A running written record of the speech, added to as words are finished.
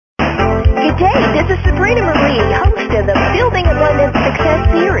Hey, this is Sabrina Marie, host of the Building Abundant Success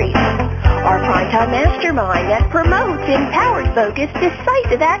Series, our primetime mastermind that promotes empowered focus,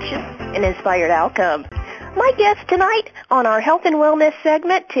 decisive action, and inspired outcome. My guest tonight on our Health and Wellness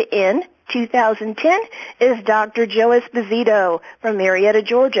segment to end 2010 is Dr. Joe Esposito from Marietta,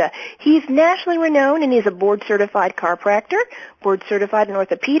 Georgia. He's nationally renowned and he's a board-certified chiropractor, board-certified in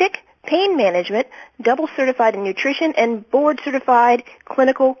orthopedic, pain management, double certified in nutrition, and board certified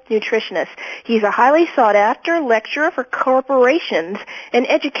clinical nutritionist. He's a highly sought after lecturer for corporations and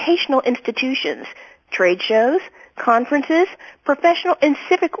educational institutions, trade shows, conferences, professional and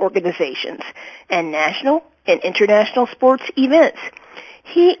civic organizations, and national and international sports events.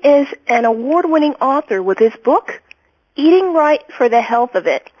 He is an award-winning author with his book, Eating Right for the Health of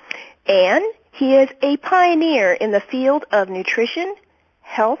It, and he is a pioneer in the field of nutrition,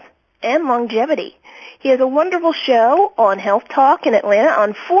 health, and longevity. He has a wonderful show on Health Talk in Atlanta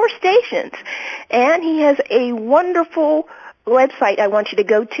on 4 stations. And he has a wonderful website I want you to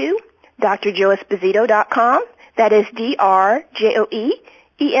go to, drjoeesposito.com. That is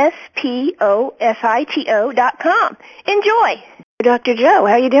DRJOEESPOSITO.com. Enjoy. Dr. Joe,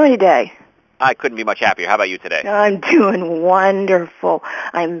 how are you doing today? I couldn't be much happier. How about you today? I'm doing wonderful.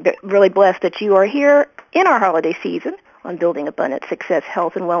 I'm really blessed that you are here in our holiday season on Building Abundant Success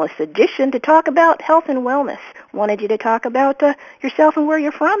Health and Wellness edition to talk about health and wellness. Wanted you to talk about yourself and where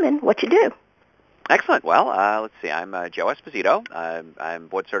you're from and what you do. Excellent. Well, let's see. I'm Joe Esposito. I'm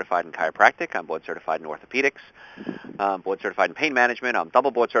board certified in chiropractic. I'm board certified in orthopedics. I'm board certified in pain management. I'm double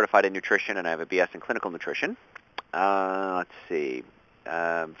board certified in nutrition, and I have a BS in clinical nutrition. Let's see.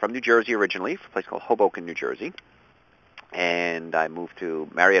 From New Jersey originally, from a place called Hoboken, New Jersey. And I moved to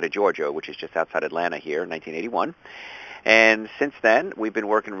Marietta, Georgia, which is just outside Atlanta here in 1981. And since then, we've been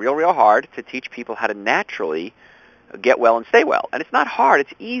working real hard to teach people how to naturally get well and stay well. And it's not hard.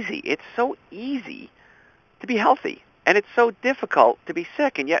 It's easy. It's so easy to be healthy. And it's so difficult to be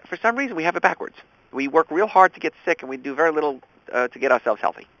sick. And yet, for some reason, we have it backwards. We work real hard to get sick, and we do very little to get ourselves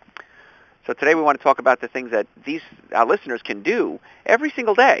healthy. So today we want to talk about the things that our listeners can do every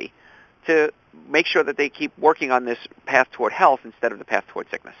single day to make sure that they keep working on this path toward health instead of the path toward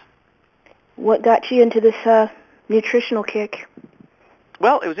sickness. What got you into this nutritional kick?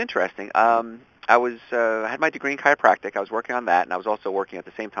 Well, it was interesting. I had my degree in chiropractic. I was working on that, and I was also working at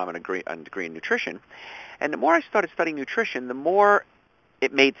the same time on a degree in nutrition. And the more I started studying nutrition, the more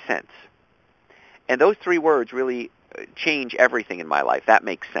it made sense. And those 3 words really change everything in my life. That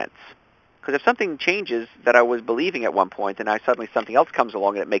makes sense. Because if something changes that I was believing at one point, and suddenly something else comes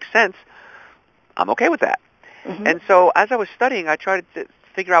along and it makes sense, I'm okay with that. Mm-hmm. And so as I was studying, I tried to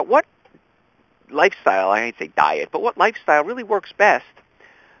figure out what lifestyle, I hate to say diet, but what lifestyle really works best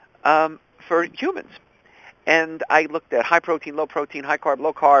for humans. And I looked at high protein, low protein, high carb,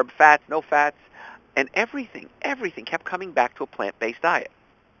 low carb, fats, no fats, and everything kept coming back to a plant-based diet.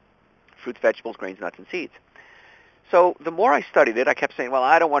 Fruits, vegetables, grains, nuts, and seeds. So the more I studied it, I kept saying, well,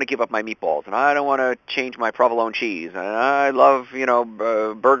 I don't want to give up my meatballs, and I don't want to change my provolone cheese, and I love,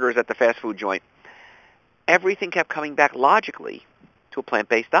 burgers at the fast food joint. Everything kept coming back logically to a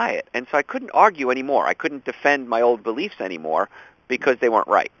plant-based diet. And so I couldn't argue anymore. I couldn't defend my old beliefs anymore because they weren't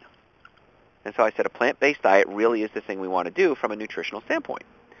right. And so I said a plant-based diet really is the thing we want to do from a nutritional standpoint,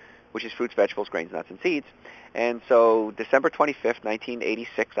 which is fruits, vegetables, grains, nuts, and seeds. And so December 25th,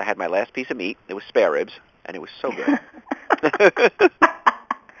 1986, I had my last piece of meat. It was spare ribs, and it was so good.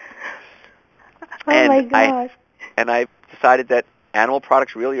 Oh, my gosh. I decided that animal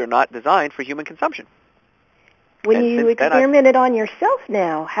products really are not designed for human consumption. When you experimented on yourself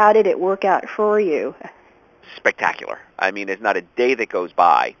now, how did it work out for you? Spectacular. I mean, there's not a day that goes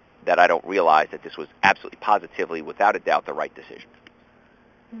by that I don't realize that this was absolutely positively, without a doubt, the right decision.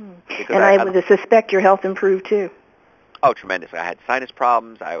 And I would suspect your health improved too. Oh, tremendously. I had sinus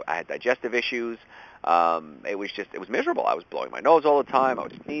problems. I had digestive issues. It was miserable. I was blowing my nose all the time. I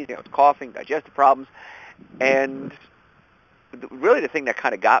was sneezing. I was coughing, digestive problems. And really the thing that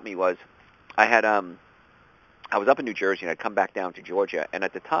kind of got me was I was up in New Jersey, and I'd come back down to Georgia. And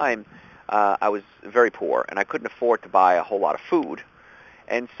at the time, I was very poor, and I couldn't afford to buy a whole lot of food.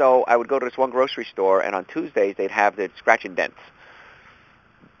 And so I would go to this one grocery store, and on Tuesdays they'd have the scratch and dents.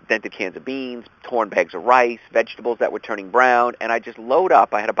 Dented cans of beans, torn bags of rice, vegetables that were turning brown, and I'd just load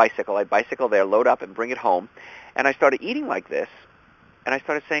up. I had a bicycle. I'd bicycle there, load up, and bring it home. And I started eating like this, and I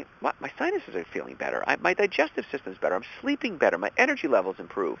started saying, my sinuses are feeling better. My digestive system's better. I'm sleeping better. My energy level's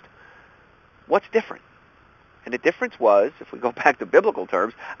improved. What's different? And the difference was, if we go back to biblical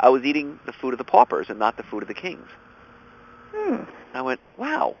terms, I was eating the food of the paupers and not the food of the kings. I went,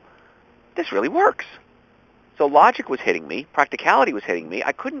 wow, this really works. So logic was hitting me, practicality was hitting me.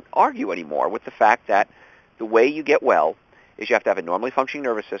 I couldn't argue anymore with the fact that the way you get well is you have to have a normally functioning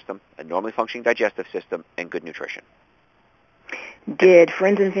nervous system, a normally functioning digestive system, and good nutrition. Did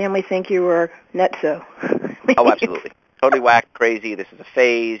friends and family think you were nutso? Oh, absolutely. Totally whacked, crazy. This is a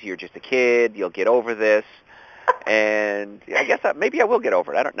phase. You're just a kid. You'll get over this. And I guess maybe I will get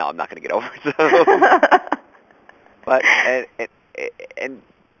over it. I don't know. I'm not going to get over it. So. But and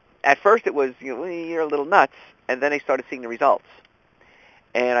at first it was, well, you're a little nuts, and then they started seeing the results.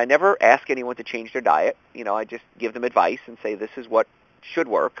 And I never ask anyone to change their diet. I just give them advice and say this is what should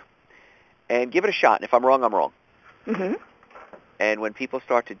work, and give it a shot. And if I'm wrong, I'm wrong. Mm-hmm. And when people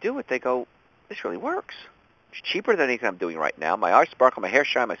start to do it, they go, this really works. It's cheaper than anything I'm doing right now. My eyes sparkle, my hair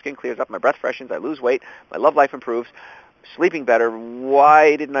shine, my skin clears up, my breath freshens, I lose weight, my love life improves, sleeping better.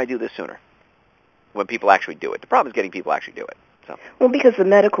 Why didn't I do this sooner? When people actually do it. The problem is getting people to actually do it. So. Well, because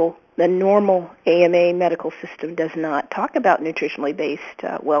the normal AMA medical system does not talk about nutritionally based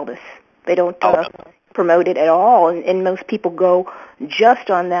wellness. They don't promote it at all, and most people go just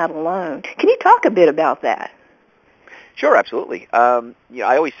on that alone. Can you talk a bit about that? Sure, absolutely. I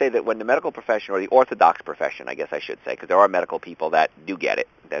always say that when the medical profession, or the orthodox profession, I guess I should say, because there are medical people that do get it,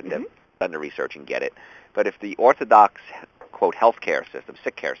 that have done the research and get it. But if the orthodox, quote, healthcare system,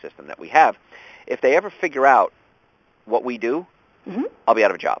 sick care system that we have, if they ever figure out what we do, I'll be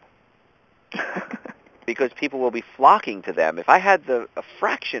out of a job. Because people will be flocking to them. If I had a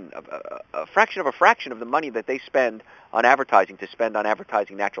fraction of the money that they spend on advertising to spend on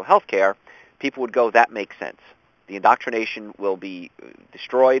advertising natural health care, people would go, that makes sense. The indoctrination will be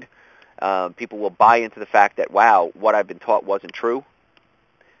destroyed. People will buy into the fact that, wow, what I've been taught wasn't true.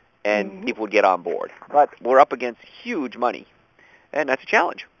 And people would get on board. But we're up against huge money, and that's a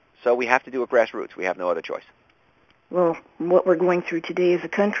challenge. So we have to do it grassroots. We have no other choice. Well, what we're going through today as a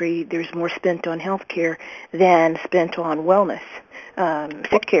country, there's more spent on health care than spent on wellness,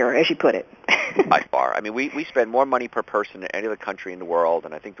 sick care, as you put it. By far. I mean, we spend more money per person than any other country in the world,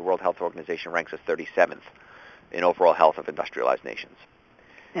 and I think the World Health Organization ranks us 37th in overall health of industrialized nations.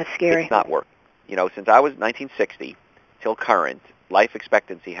 That's scary. It's not working. Since I was 1960 till current, life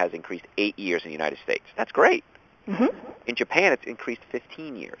expectancy has increased 8 years in the United States. That's great. In Japan, it's increased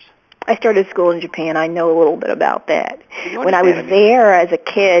 15 years. I started school in Japan. I know a little bit about that. When I was there as a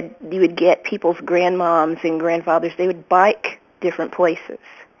kid, you would get people's grandmoms and grandfathers. They would bike different places.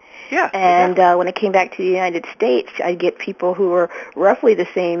 Yeah. And when I came back to the United States, I'd get people who were roughly the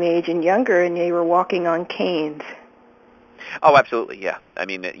same age and younger, and they were walking on canes. Oh, absolutely, yeah. I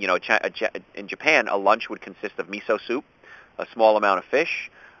mean, in Japan, a lunch would consist of miso soup, a small amount of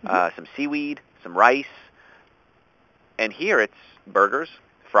fish, some seaweed, some rice. And here it's burgers,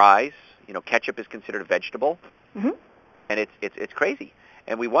 fries. Ketchup is considered a vegetable, and it's crazy.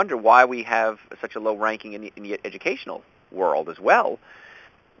 And we wonder why we have such a low ranking in the educational world as well.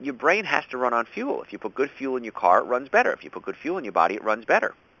 Your brain has to run on fuel. If you put good fuel in your car, it runs better. If you put good fuel in your body, it runs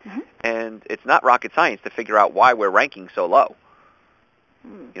better. And it's not rocket science to figure out why we're ranking so low.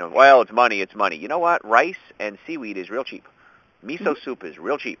 Well, it's money, it's money. You know what? Rice and seaweed is real cheap. Miso soup is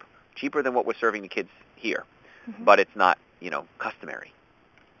real cheap. Cheaper than what we're serving the kids here. But it's not, customary.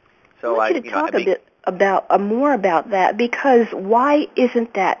 So I want you to talk a bit about more about that, because why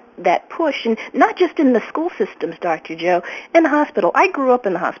isn't that push, and not just in the school systems, Dr. Joe, in the hospital. I grew up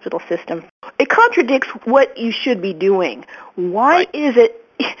in the hospital system. It contradicts what you should be doing. Why is it?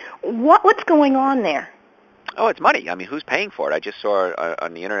 What's going on there? Oh, it's money. I mean, who's paying for it? I just saw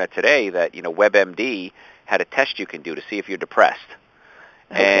on the internet today that WebMD had a test you can do to see if you're depressed,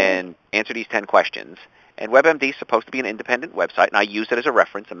 and answer these 10 questions. And WebMD is supposed to be an independent website, and I use it as a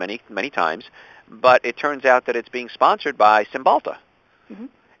reference many times, but it turns out that it's being sponsored by Cymbalta.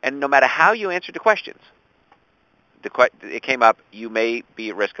 And no matter how you answered the questions, it came up, you may be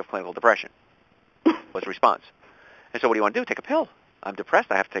at risk of clinical depression, was the response. And so what do you want to do? Take a pill. I'm depressed.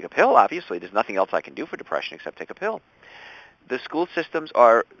 I have to take a pill, obviously. There's nothing else I can do for depression except take a pill. The school systems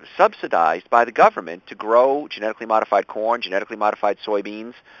are subsidized by the government to grow genetically modified corn, genetically modified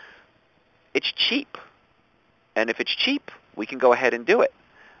soybeans. It's cheap. And if it's cheap, we can go ahead and do it.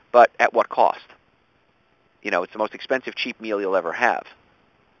 But at what cost? It's the most expensive cheap meal you'll ever have.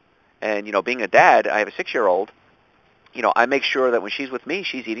 And, being a dad, I have a 6-year-old. I make sure that when she's with me,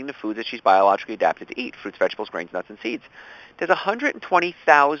 she's eating the foods that she's biologically adapted to eat, fruits, vegetables, grains, nuts, and seeds. There's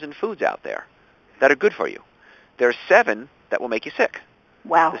 120,000 foods out there that are good for you. There are 7 that will make you sick.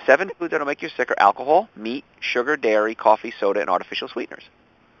 Wow. The 7 foods that will make you sick are alcohol, meat, sugar, dairy, coffee, soda, and artificial sweeteners.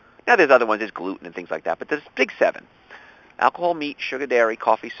 Now, there's other ones, there's gluten and things like that, but there's big 7. Alcohol, meat, sugar, dairy,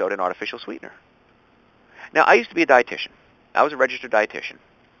 coffee, soda, and artificial sweetener. Now, I used to be a dietitian. I was a registered dietitian.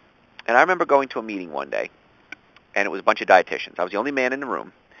 And I remember going to a meeting one day, and it was a bunch of dietitians. I was the only man in the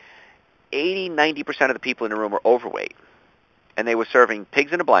room. 80-90% of the people in the room were overweight, and they were serving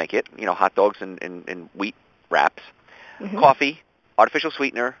pigs in a blanket, hot dogs and wheat wraps, coffee, artificial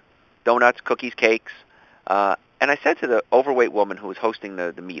sweetener, donuts, cookies, cakes. And I said to the overweight woman who was hosting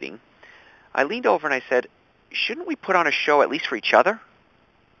the meeting, I leaned over and I said, shouldn't we put on a show at least for each other?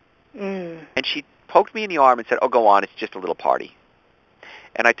 And she poked me in the arm and said, oh, go on, it's just a little party.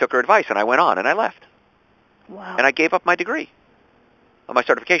 And I took her advice, and I went on, and I left. Wow. And I gave up my degree, my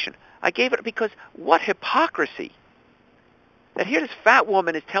certification. I gave it because what hypocrisy that here this fat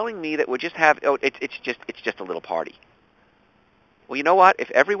woman is telling me that we'll just have, it's just a little party. Well, you know what? If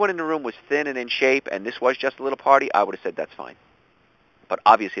everyone in the room was thin and in shape and this was just a little party, I would have said that's fine. But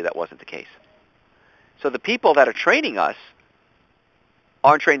obviously that wasn't the case. So the people that are training us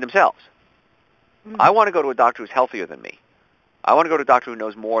aren't trained themselves. I want to go to a doctor who's healthier than me. I want to go to a doctor who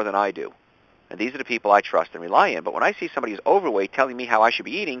knows more than I do. And these are the people I trust and rely on. But when I see somebody who's overweight telling me how I should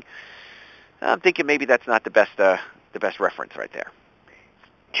be eating, I'm thinking maybe that's not the best reference right there.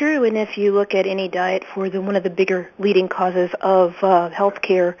 True, and if you look at any diet for one of the bigger leading causes of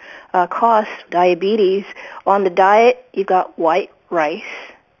healthcare costs, diabetes, on the diet you've got white rice,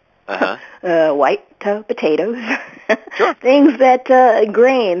 white potatoes, sure. Things that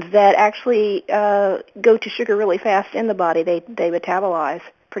grains that actually go to sugar really fast in the body. They metabolize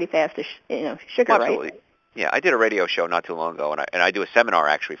pretty fast to sugar, Absolutely. Right? Yeah, I did a radio show not too long ago, and I do a seminar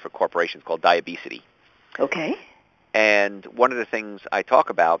actually for corporations called Diabesity. Okay. And one of the things I talk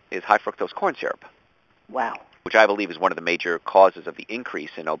about is high fructose corn syrup. Wow. Which I believe is one of the major causes of the increase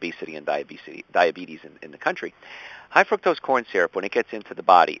in obesity and diabetes in the country. High fructose corn syrup, when it gets into the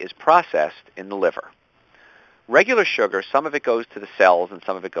body, is processed in the liver. Regular sugar, some of it goes to the cells and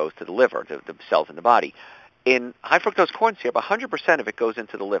some of it goes to the liver, the cells in the body. In high fructose corn syrup, 100% of it goes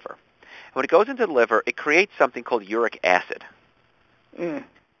into the liver. And when it goes into the liver, it creates something called uric acid.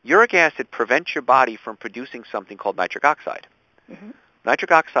 Uric acid prevents your body from producing something called nitric oxide.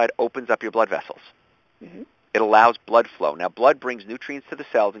 Nitric oxide opens up your blood vessels. It allows blood flow. Now, blood brings nutrients to the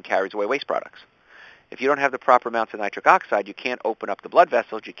cells and carries away waste products. If you don't have the proper amounts of nitric oxide, you can't open up the blood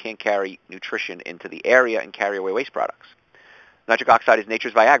vessels, you can't carry nutrition into the area and carry away waste products. Nitric oxide is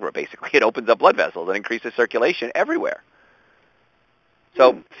nature's Viagra, basically. It opens up blood vessels and increases circulation everywhere.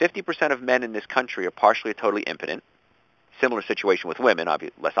 So 50% of men in this country are partially or totally impotent. Similar situation with women,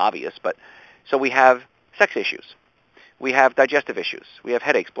 less obvious, but so we have sex issues. We have digestive issues. We have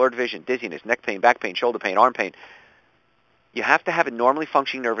headaches, blurred vision, dizziness, neck pain, back pain, shoulder pain, arm pain. You have to have a normally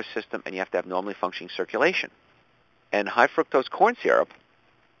functioning nervous system, and you have to have normally functioning circulation. And high fructose corn syrup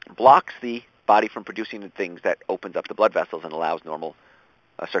blocks the body from producing the things that opens up the blood vessels and allows normal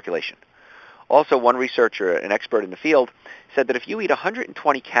circulation. Also, one researcher, an expert in the field, said that if you eat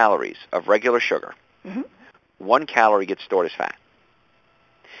 120 calories of regular sugar, 1 calorie gets stored as fat.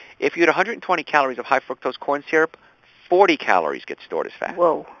 If you eat 120 calories of high fructose corn syrup, 40 calories get stored as fat.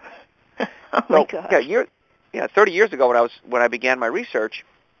 Whoa. Oh, my gosh. 30 years ago when I began my research,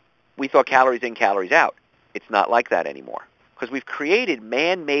 we thought calories in, calories out. It's not like that anymore because we've created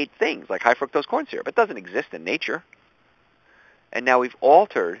man-made things like high fructose corn syrup. It doesn't exist in nature. And now we've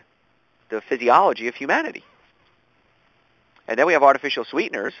altered the physiology of humanity. And then we have artificial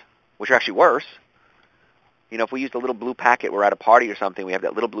sweeteners, which are actually worse. If we used a little blue packet, we're at a party or something, we have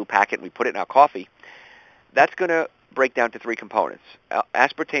that little blue packet and we put it in our coffee, that's going to break down to 3 components.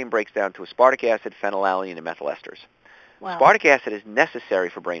 Aspartame breaks down to aspartic acid, phenylalanine, and methyl esters. Wow. Aspartic acid is necessary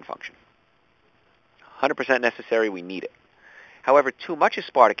for brain function. 100% necessary, we need it. However, too much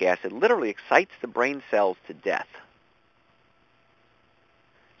aspartic acid literally excites the brain cells to death.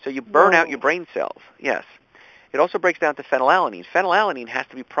 So you burn out your brain cells, yes. It also breaks down to phenylalanine. Phenylalanine has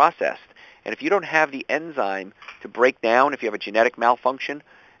to be processed. And if you don't have the enzyme to break down, if you have a genetic malfunction,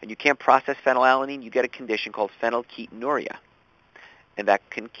 and you can't process phenylalanine, you get a condition called phenylketonuria. And that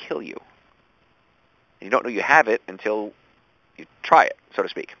can kill you. And you don't know you have it until you try it, so to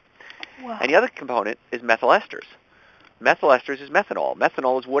speak. Wow. And the other component is methyl esters. Methyl esters is methanol.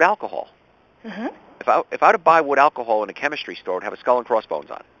 Methanol is wood alcohol. If I were to buy wood alcohol in a chemistry store, it would have a skull and crossbones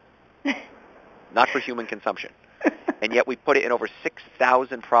on it. Not for human consumption. And yet we put it in over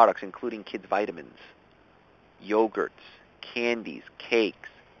 6,000 products, including kids' vitamins, yogurts, candies, cakes,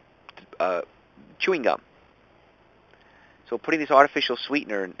 chewing gum. So putting this artificial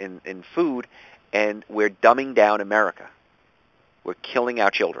sweetener in food, and we're dumbing down America. We're killing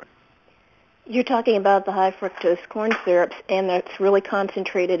our children. You're talking about the high fructose corn syrups, and that's really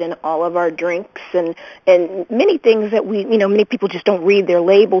concentrated in all of our drinks and many things that many people just don't read their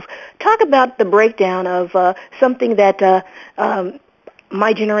labels. Talk about the breakdown of something that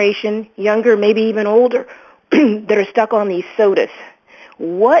my generation, younger, maybe even older, that are stuck on these sodas.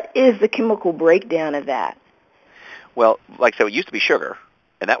 What is the chemical breakdown of that? Well, like I said, it used to be sugar,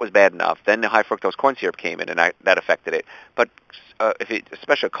 and that was bad enough. Then the high fructose corn syrup came in, and that affected it. But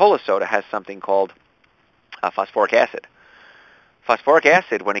especially a cola soda has something called phosphoric acid. Phosphoric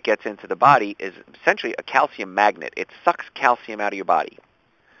acid, when it gets into the body, is essentially a calcium magnet. It sucks calcium out of your body.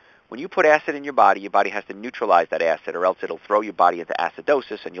 When you put acid in your body has to neutralize that acid, or else it'll throw your body into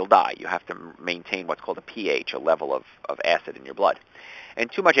acidosis and you'll die. You have to maintain what's called a pH, a level of acid in your blood.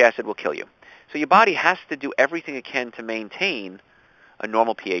 And too much acid will kill you. So your body has to do everything it can to maintain a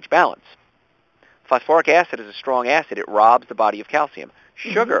normal pH balance. Phosphoric acid is a strong acid. It robs the body of calcium.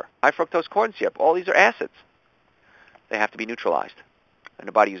 Sugar, high fructose corn syrup, all these are acids. They have to be neutralized. And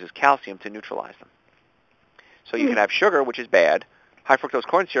the body uses calcium to neutralize them. So you can have sugar, which is bad, high fructose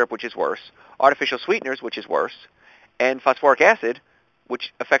corn syrup, which is worse, artificial sweeteners, which is worse, and phosphoric acid,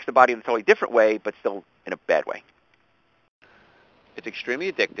 which affects the body in a totally different way, but still in a bad way. It's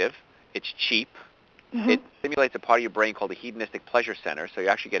extremely addictive. It's cheap. It stimulates a part of your brain called the hedonistic pleasure center, so you're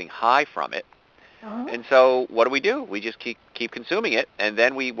actually getting high from it. And so what do? We just keep consuming it, and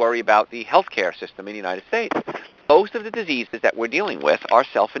then we worry about the healthcare system in the United States. Most of the diseases that we're dealing with are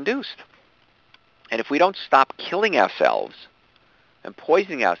self-induced. And if we don't stop killing ourselves and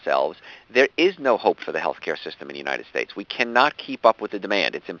poisoning ourselves, there is no hope for the healthcare system in the United States. We cannot keep up with the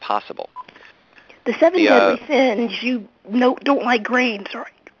demand. It's impossible. The seven deadly sins, you don't like grains,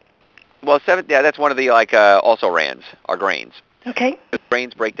 right? Well, that's one of the also RANs, are grains. Okay. The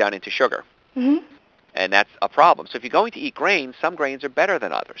grains break down into sugar. And that's a problem. So if you're going to eat grains, some grains are better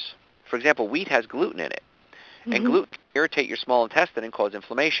than others. For example, wheat has gluten in it. And gluten can irritate your small intestine and cause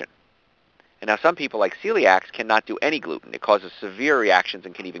inflammation. And now some people, like celiacs, cannot do any gluten. It causes severe reactions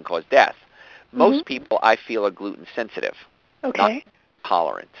and can even cause death. Most people, I feel, are gluten sensitive, not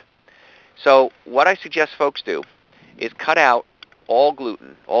tolerant. So what I suggest folks do is cut out all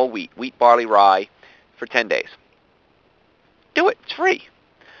gluten, all wheat, barley, rye, for 10 days. Do it. It's free.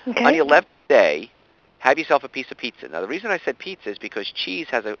 Okay. On the 11th day, have yourself a piece of pizza. Now, the reason I said pizza is because cheese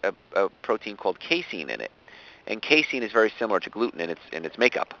has a protein called casein in it. And casein is very similar to gluten in its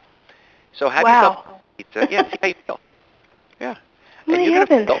makeup. So have yourself a pizza. Yeah, see how you feel. Yeah. And you're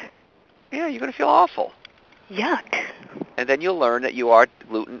going to feel awful. Yuck. And then you'll learn that you are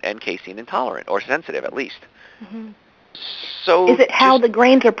gluten and casein intolerant, or sensitive at least. So is it how the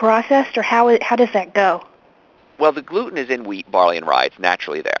grains are processed, or how does that go? Well, the gluten is in wheat, barley, and rye. It's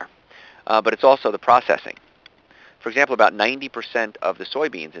naturally there. But it's also the processing. For example, about 90% of the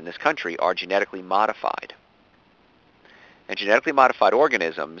soybeans in this country are genetically modified. And genetically modified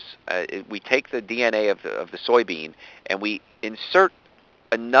organisms, we take the DNA of the soybean and we insert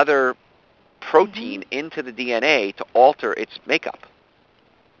another protein into the DNA to alter its makeup.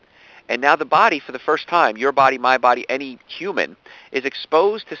 And now the body, for the first time, your body, my body, any human, is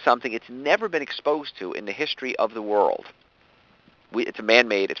exposed to something it's never been exposed to in the history of the world. It's a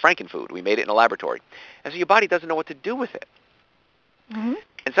man-made, it's frankenfood. We made it in a laboratory. And so your body doesn't know what to do with it. And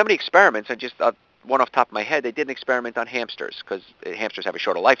some of the experiments, one off the top of my head, they did an experiment on hamsters, because hamsters have a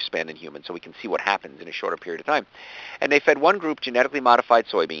shorter lifespan than humans, so we can see what happens in a shorter period of time. And they fed one group genetically modified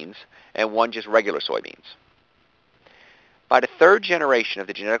soybeans and one just regular soybeans. By the third generation of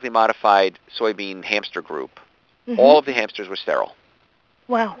the genetically modified soybean hamster group, all of the hamsters were sterile.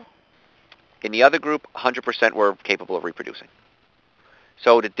 Wow. In the other group, 100% were capable of reproducing.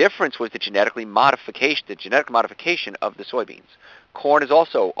 So the difference was the genetic modification of the soybeans. Corn is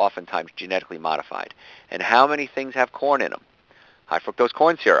also oftentimes genetically modified. And how many things have corn in them? High fructose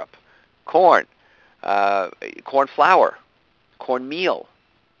corn syrup, corn flour, corn meal.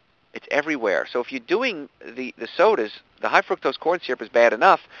 It's everywhere. So if you're doing the sodas, the high fructose corn syrup is bad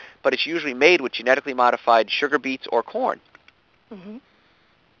enough, but it's usually made with genetically modified sugar beets or corn,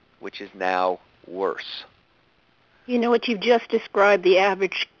 which is now worse. You know what you've just described, the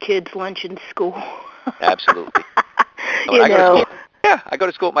average kid's lunch in school. Absolutely. I go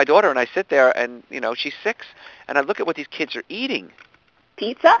to school with my daughter, and I sit there, and, she's 6, and I look at what these kids are eating.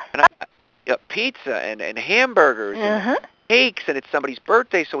 Pizza? And pizza and hamburgers and cakes, and it's somebody's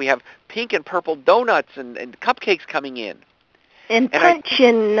birthday, so we have pink and purple donuts and cupcakes coming in. And punch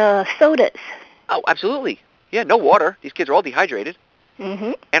and sodas. Oh, absolutely. Yeah, no water. These kids are all dehydrated.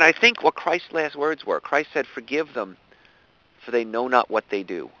 And I think what Christ's last words were, Christ said, "Forgive them, for they know not what they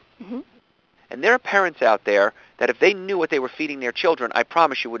do." And there are parents out there that if they knew what they were feeding their children, I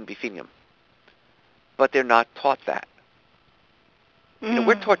promise you wouldn't be feeding them. But they're not taught that.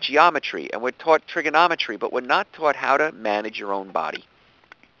 We're taught geometry and we're taught trigonometry, but we're not taught how to manage your own body.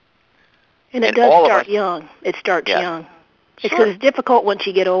 And it does start young. It starts young. It's difficult once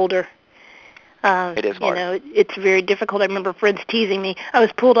you get older. It is hard. You know, it's very difficult. I remember friends teasing me. I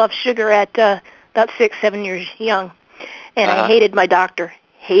was pulled off sugar at about 6, 7 years young, and I hated my doctor.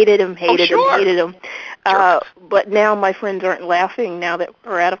 Hated him. Sure. But now my friends aren't laughing now that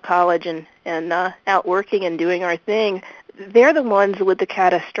we're out of college and out working and doing our thing. They're the ones with the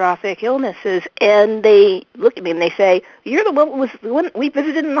catastrophic illnesses, and they look at me and they say, "You're the one we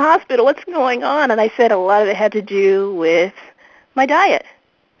visited in the hospital. What's going on?" And I said a lot of it had to do with my diet.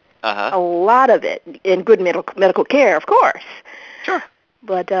 A lot of it, and good medical care, of course. Sure.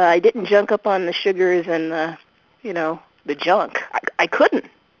 But I didn't junk up on the sugars and the junk. I couldn't.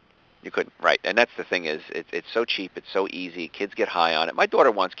 You couldn't, right? And that's the thing is, it's so cheap, it's so easy. Kids get high on it. My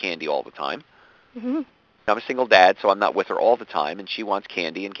daughter wants candy all the time. Mm-hmm. I'm a single dad, so I'm not with her all the time, and she wants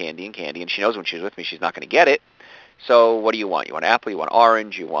candy and candy and candy, and she knows when she's with me she's not going to get it. So what do you want? You want apple, you want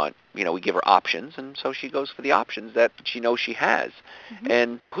orange, you want, we give her options, and so she goes for the options that she knows she has. Mm-hmm.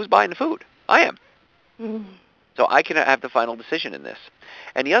 And who's buying the food? I am. Mm-hmm. So I can have the final decision in this.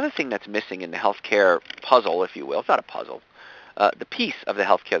 And the other thing that's missing in the healthcare puzzle, if you will, it's not a puzzle, the piece of the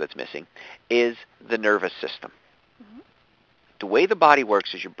healthcare that's missing is the nervous system. Mm-hmm. The way the body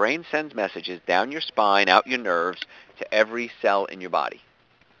works is your brain sends messages down your spine, out your nerves, to every cell in your body.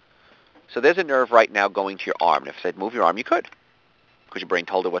 So there's a nerve right now going to your arm. And if I said move your arm, you could, because your brain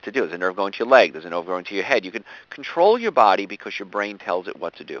told it what to do. There's a nerve going to your leg. There's a nerve going to your head. You can control your body because your brain tells it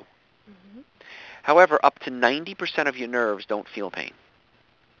what to do. Mm-hmm. However, up to 90% of your nerves don't feel pain.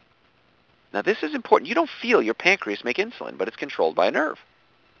 Now, this is important. You don't feel your pancreas make insulin, but it's controlled by a nerve.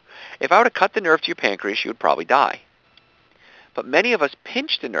 If I were to cut the nerve to your pancreas, you would probably die. But many of us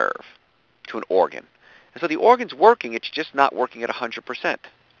pinch the nerve to an organ. And so the organ's working, it's just not working at 100%.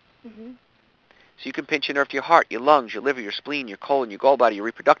 Mm-hmm. So you can pinch a nerve to your heart, your lungs, your liver, your spleen, your colon, your gallbladder, your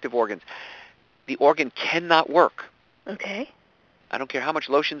reproductive organs. The organ cannot work. Okay. I don't care how much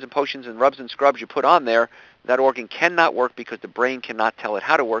lotions and potions and rubs and scrubs you put on there, that organ cannot work because the brain cannot tell it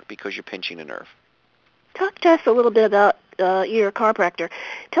how to work because you're pinching a nerve. Talk to us a little bit about you're a chiropractor.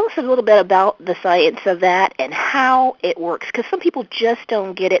 Tell us a little bit about the science of that and how it works, because some people just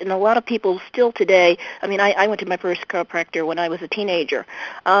don't get it, and a lot of people still today, I went to my first chiropractor when I was a teenager.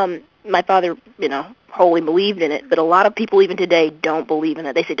 My father, wholly believed in it, but a lot of people even today don't believe in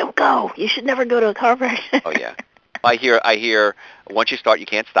it. They say, don't go. You should never go to a chiropractor. Oh, yeah. I hear once you start, you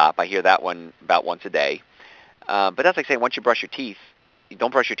can't stop. I hear that one about once a day. But that's like saying once you brush your teeth, you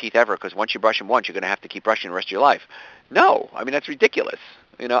don't brush your teeth ever, because once you brush them once, you're going to have to keep brushing the rest of your life. No, that's ridiculous.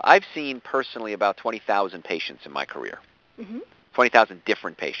 I've seen personally about 20,000 patients in my career, 20,000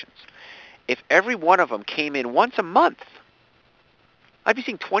 different patients. If every one of them came in once a month, I'd be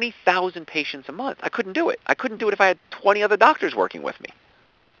seeing 20,000 patients a month. I couldn't do it. I couldn't do it if I had 20 other doctors working with me.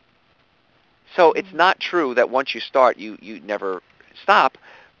 So it's not true that once you start, you never stop.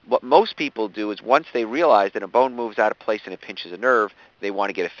 What most people do is once they realize that a bone moves out of place and it pinches a nerve, they want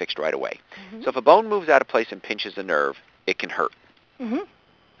to get it fixed right away. Mm-hmm. So if a bone moves out of place and pinches a nerve, it can hurt. Mm-hmm.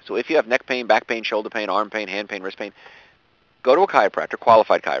 So if you have neck pain, back pain, shoulder pain, arm pain, hand pain, wrist pain, go to a chiropractor,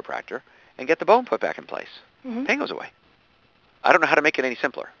 qualified chiropractor, and get the bone put back in place. Mm-hmm. Pain goes away. I don't know how to make it any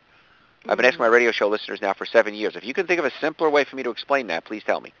simpler. I've been asking my radio show listeners now for 7 years. If you can think of a simpler way for me to explain that, please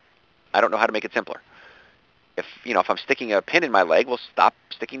tell me. I don't know how to make it simpler. If I'm sticking a pin in my leg, well, stop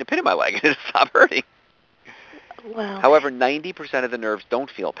sticking the pin in my leg and it'll stop hurting. Wow. However, 90% of the nerves don't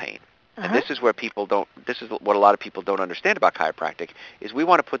feel pain. And this is where this is what a lot of people don't understand about chiropractic, is we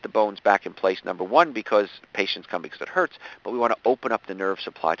want to put the bones back in place, number one, because patients come because it hurts, but we want to open up the nerve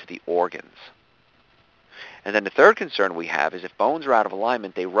supply to the organs. And then the third concern we have is if bones are out of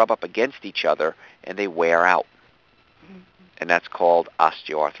alignment, they rub up against each other and they wear out. And that's called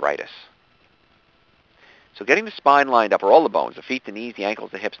osteoarthritis. So getting the spine lined up, or all the bones, the feet, the knees, the ankles,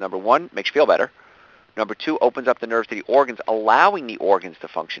 the hips, number one, makes you feel better. Number two, opens up the nerves to the organs, allowing the organs to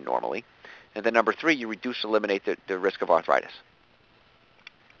function normally. And then number three, you eliminate the risk of arthritis.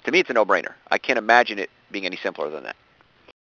 To me, it's a no-brainer. I can't imagine it being any simpler than that.